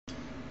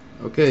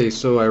Okay,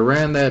 so I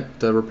ran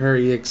that repair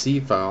exe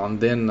file and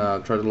then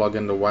tried to log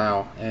into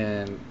WoW,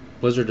 and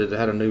Blizzard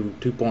had a new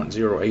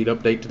 2.08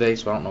 update today,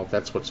 so I don't know if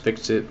that's what's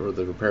fixed it or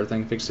the repair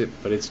thing fixed it,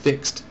 but it's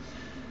fixed.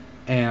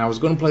 And I was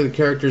going to play the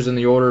characters in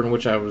the order in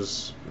which I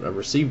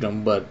received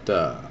them, but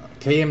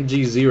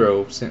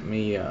KMG0 sent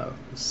me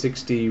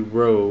 60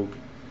 Rogue,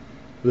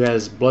 who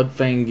has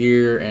Bloodfang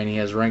gear and he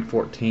has rank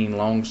 14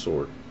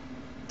 longsword.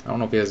 I don't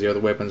know if he has the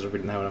other weapons or if he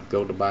didn't have enough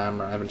gold to buy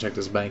them, or I haven't checked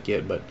his bank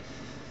yet, but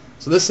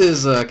so this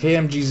is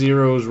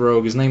KMG0's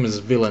Rogue. His name is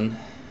Villain,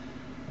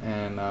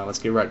 and let's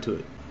get right to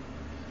it.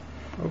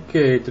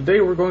 Okay,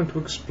 today we're going to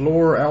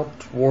explore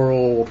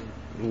Outworld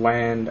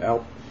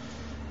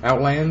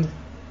Outland.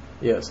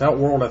 Yes,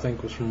 Outworld I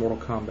think was from Mortal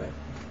Kombat.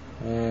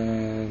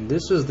 And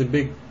this is the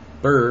big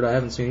bird. I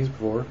haven't seen these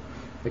before.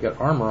 They got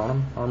armor on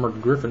them,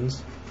 armored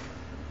griffins.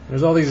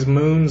 There's all these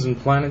moons and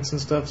planets and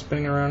stuff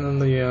spinning around in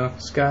the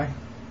sky.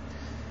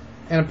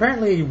 And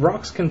apparently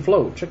rocks can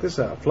float. Check this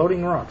out,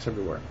 floating rocks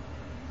everywhere.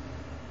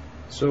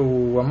 So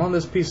I'm on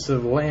this piece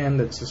of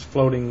land that's just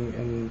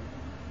floating,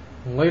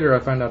 and later I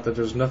find out that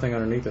there's nothing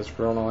underneath us.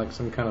 We're on like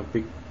some kind of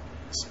big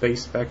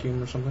space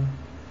vacuum or something.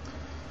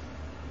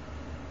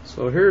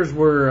 So here's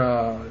where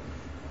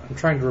I'm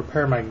trying to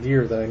repair my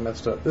gear that I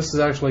messed up. This is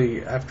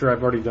actually after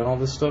I've already done all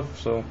this stuff.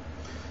 So,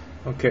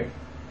 okay,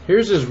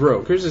 here's his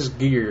Rogue. Here's his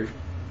gear.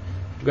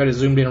 I've got it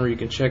zoomed in where you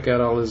can check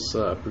out all his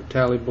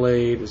brutality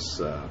blade,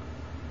 his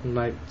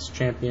Knight's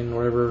Champion,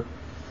 whatever.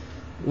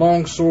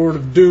 Long Sword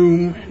of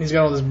Doom. He's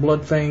got all this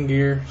Bloodfang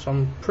gear, so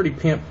I'm pretty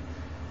pimp.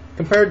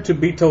 Compared to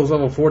Btoals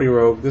level 40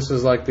 Rogue, this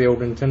is like the old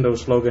Nintendo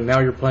slogan,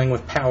 now you're playing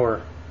with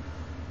power.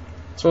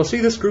 So I see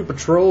this group of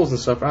trolls and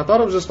stuff, and I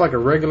thought it was just like a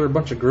regular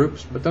bunch of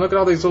groups, but then look at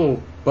all these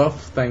little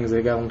buff things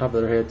they got on top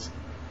of their heads.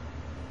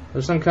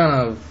 There's some kind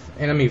of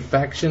enemy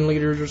faction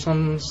leaders or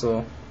something,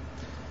 so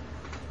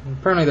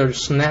apparently they're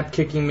snap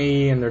kicking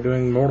me and they're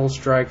doing mortal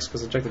strikes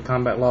because I checked the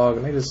combat log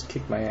and they just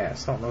kicked my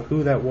ass. I don't know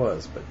who that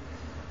was, but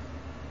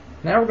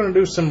now we're going to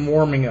do some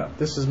warming up.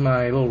 This is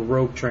my little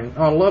rogue training.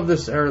 Oh, I love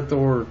this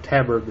Arathor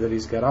tabard that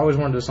he's got. I always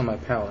wanted this on my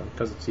paladin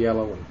because it's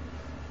yellow and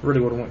really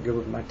would have went good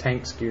with my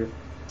tank's gear.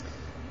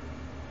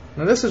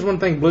 Now this is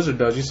one thing Blizzard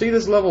does. You see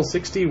this level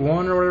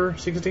 61 or whatever,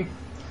 60?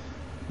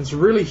 It's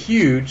really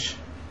huge,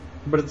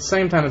 but at the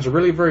same time it's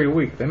really very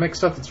weak. They make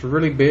stuff that's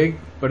really big,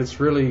 but it's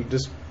really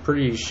just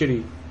pretty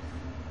shitty.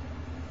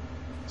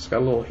 It's got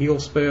a little heal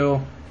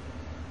spell.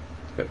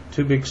 It's got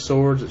two big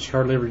swords that she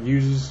hardly ever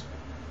uses.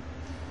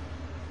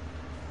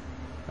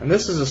 And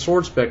this is a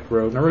sword spec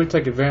rogue, and I really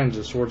take advantage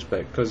of sword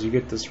spec because you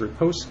get this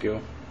riposte skill,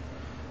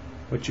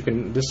 which you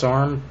can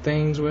disarm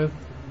things with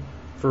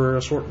for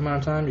a short amount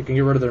of time. You can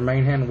get rid of their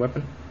main hand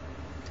weapon.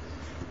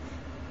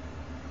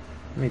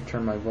 Let me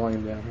turn my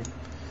volume down here.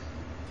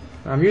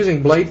 I'm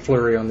using Blade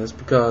Flurry on this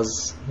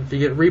because if you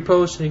get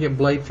riposte and you get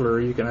Blade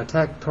Flurry, you can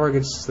attack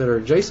targets that are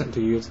adjacent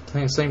to you at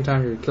the same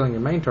time you're killing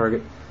your main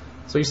target.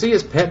 So you see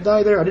his pet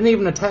die there? I didn't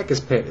even attack his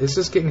pet. It's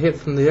just getting hit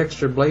from the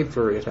extra Blade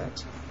Flurry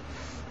attacks.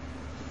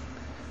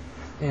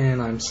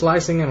 And I'm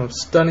slicing him, I'm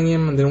stunning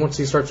him, and then once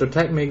he starts to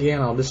attack me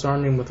again, I'll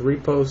disarm him with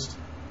riposte.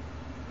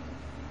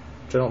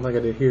 Which I don't think I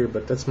did here,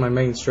 but that's my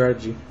main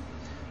strategy.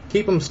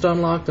 Keep them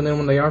stun locked, and then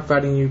when they are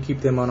fighting you, keep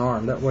them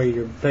unarmed. That way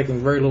you're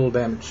taking very little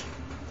damage.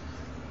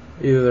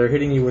 Either they're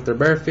hitting you with their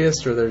bare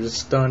fist, or they're just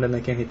stunned and they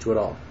can't hit you at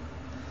all.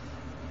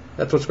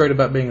 That's what's great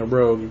about being a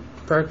rogue. You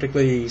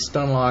practically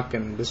stun lock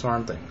and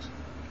disarm things.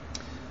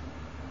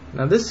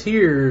 Now this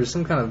here is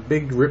some kind of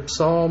big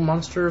ripsaw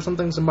monster or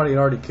something somebody had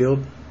already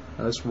killed.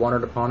 I just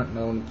wandered upon it and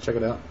I wanted to check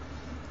it out.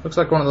 Looks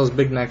like one of those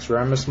big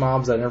Naxxramas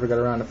mobs I never got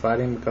around to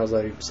fighting because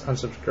I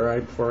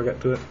unsubscribed before I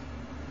got to it.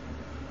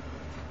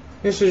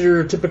 This is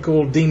your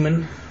typical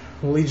demon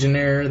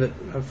legionnaire that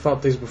I've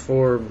fought these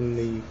before in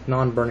the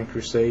non-Burning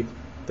Crusade.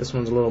 This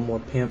one's a little more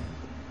pimp.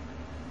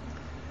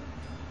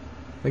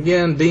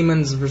 Again,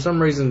 demons, for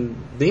some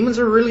reason, demons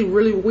are really,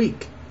 really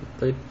weak.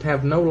 They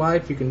have no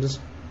life. You can just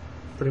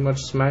pretty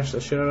much smash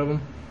the shit out of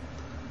them.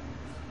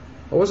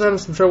 I was having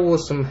some trouble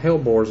with some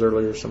hellboars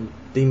earlier, some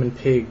demon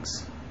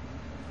pigs.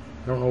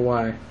 I don't know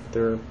why.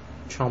 They're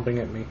chomping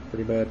at me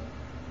pretty bad.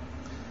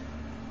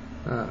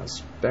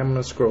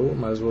 Stamina scroll,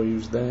 might as well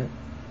use that.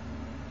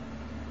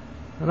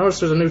 I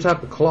noticed there's a new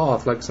type of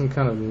cloth, like some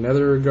kind of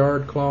nether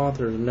guard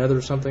cloth or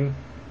nether something.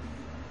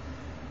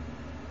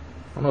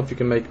 I don't know if you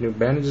can make new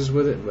bandages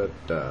with it, but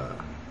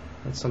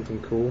that's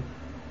something cool.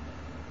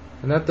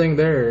 And that thing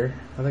there,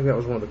 I think that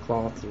was one of the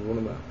cloths.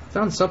 I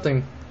found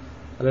something.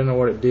 I didn't know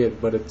what it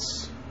did, but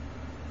it's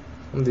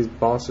one of these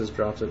bosses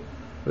drops it.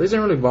 But these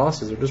aren't really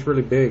bosses, they're just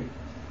really big.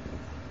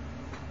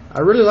 I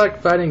really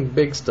like fighting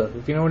big stuff.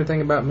 If you know anything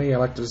about me, I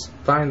like to just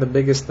find the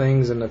biggest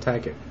things and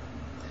attack it.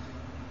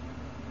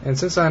 And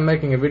since I'm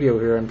making a video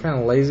here, I'm kind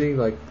of lazy.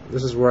 Like,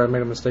 this is where I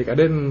made a mistake.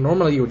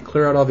 Normally you would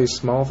clear out all these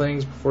small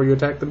things before you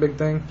attack the big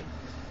thing.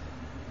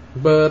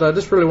 But I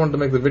just really wanted to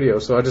make the video,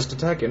 so I just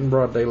attack it in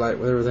broad daylight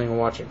with everything I'm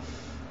watching.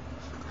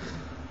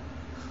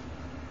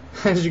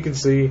 As you can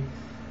see,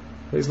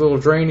 these little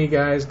drainy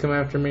guys come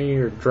after me,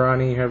 or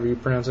Drani, however you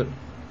pronounce it.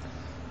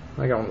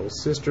 I got one of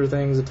those sister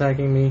things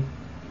attacking me.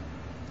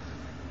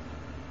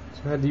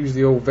 So I had to use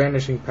the old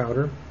vanishing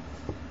powder.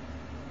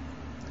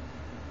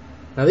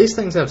 Now these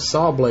things have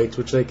saw blades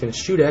which they can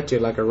shoot at you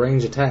like a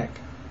range attack.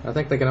 I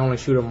think they can only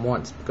shoot them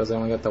once because they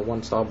only got that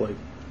one saw blade.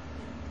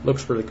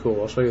 Looks pretty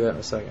cool. I'll show you that in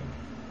a second.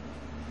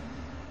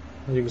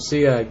 As you can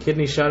see, I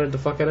kidney shotted the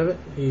fuck out of it.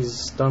 He's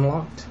stun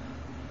locked.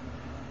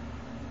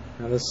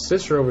 Now this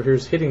sister over here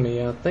is hitting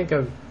me. I think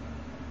I've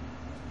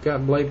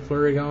got blade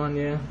flurry going.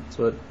 Yeah, that's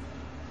what.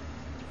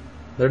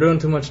 They're doing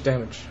too much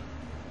damage.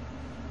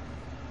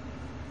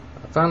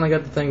 I finally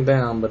got the thing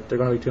down, but they're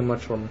going to be too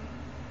much for me.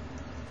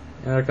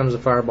 And there comes a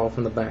fireball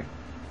from the back.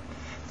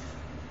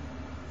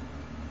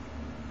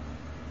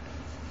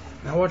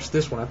 Now watch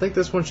this one. I think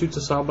this one shoots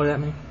a saw blade at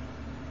me,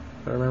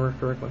 if I remember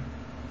correctly.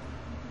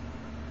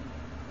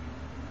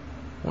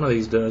 One of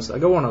these does. I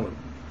go on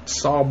a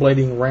saw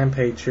blading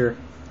rampage here.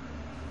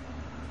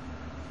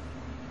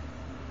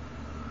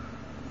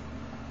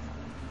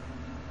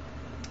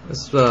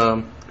 This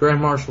Grand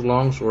Marshal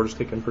Longsword is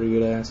kicking pretty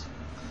good ass.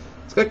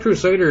 It's got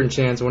Crusader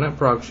enchants. When that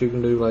procs, you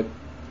can do like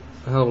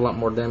a hell of a lot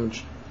more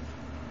damage.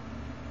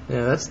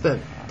 Yeah, that's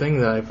that thing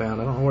that I found.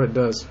 I don't know what it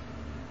does.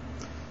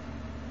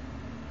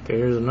 Okay,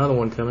 here's another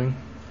one coming.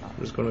 I'm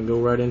just going to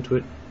go right into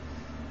it.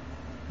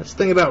 That's the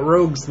thing about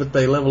rogues, that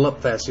they level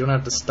up fast. You don't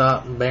have to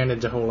stop and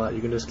bandage a whole lot.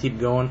 You can just keep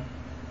going.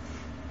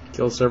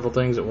 Kill several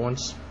things at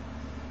once.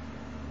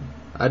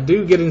 I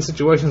do get in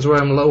situations where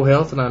I'm low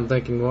health and I'm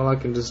thinking, well, I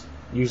can just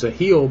use a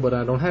heal, but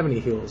I don't have any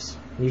heals.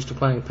 I'm used to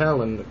playing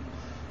Paladin.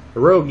 A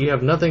rogue, you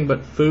have nothing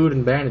but food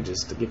and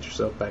bandages to get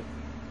yourself back.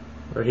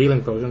 Or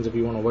healing potions if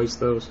you want to waste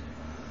those.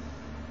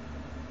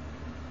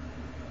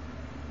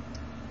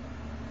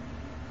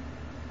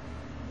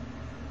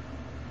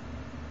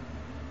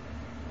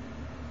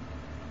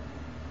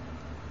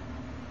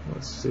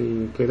 Let's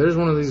see. Okay, there's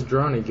one of these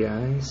Drawny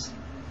guys.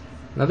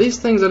 Now these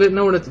things I didn't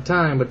know it at the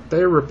time, but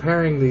they're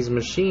repairing these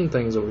machine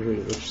things over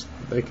here, which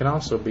they can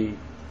also be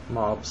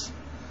mobs.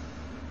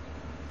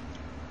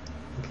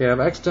 Okay, I've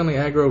accidentally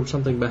aggroed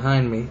something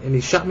behind me, and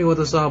he shot me with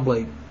a saw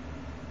blade.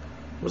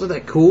 Wasn't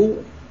that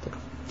cool? Like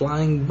a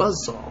flying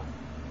buzzsaw.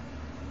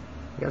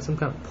 I got some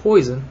kind of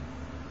poison.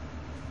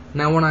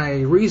 Now when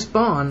I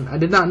respawn, I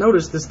did not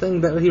notice this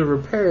thing that he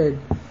repaired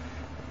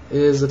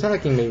is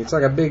attacking me. It's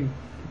like a big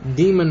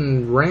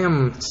demon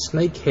ram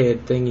snake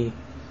head thingy.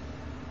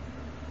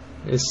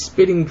 It's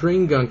spitting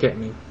green gunk at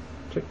me.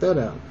 Check that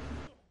out.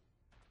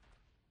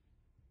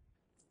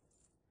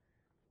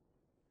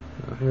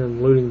 Here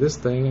I'm looting this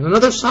thing, and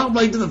another saw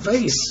blade to the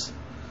face.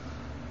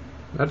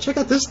 Now check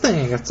out this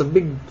thing. That's a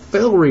big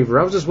Fell Reaver.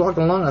 I was just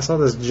walking along, I saw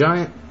this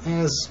giant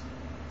ass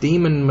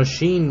demon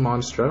machine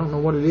monster. I don't know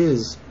what it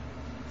is,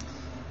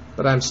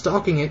 but I'm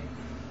stalking it,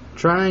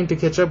 trying to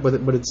catch up with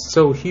it, but it's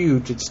so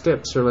huge, its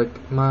steps are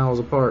like miles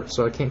apart,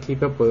 so I can't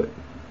keep up with it.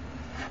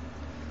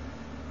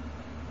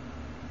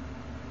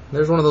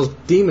 There's one of those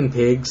demon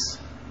pigs,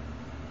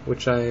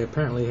 which I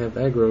apparently have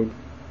aggroed,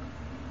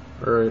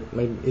 or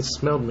it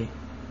smelled me.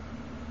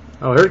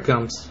 Oh, here it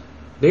comes.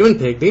 Demon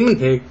pig, demon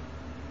pig.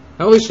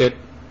 Holy shit.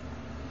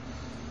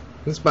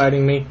 It's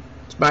biting me.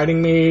 It's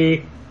biting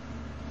me.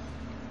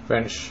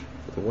 Vanish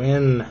for the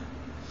win.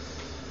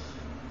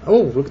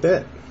 Oh, look at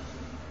that.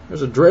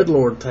 There's a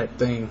Dreadlord type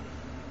thing.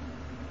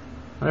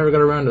 I never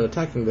got around to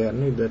attacking that. I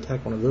need to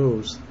attack one of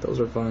those. Those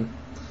are fun.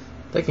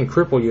 They can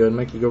cripple you and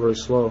make you go really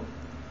slow.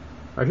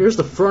 Alright, here's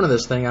the front of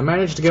this thing. I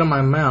managed to get on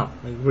my mount,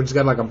 which has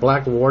got like a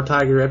black war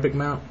tiger epic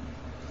mount.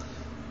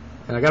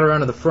 And I got around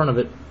to the front of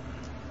it.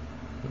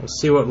 We'll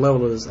see what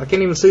level it is. I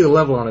can't even see the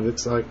level on it.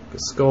 It's like a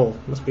skull.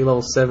 It must be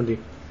level 70.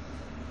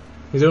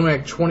 He's doing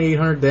like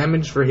 2,800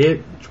 damage for hit.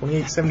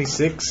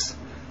 2,876.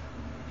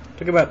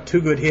 Took about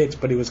 2 good hits,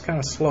 but he was kind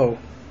of slow.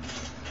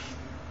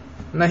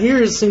 Now here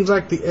it seems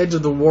like the edge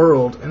of the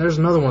world, and there's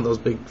another one of those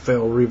big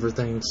Fell Reaver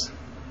things.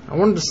 I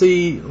wanted to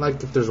see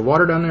like if there's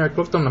water down there. I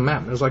looked on the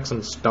map. There's like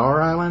some star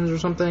islands or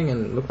something,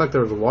 and it looked like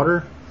there was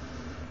water.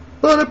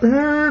 But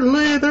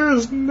apparently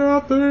there's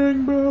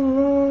nothing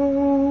below.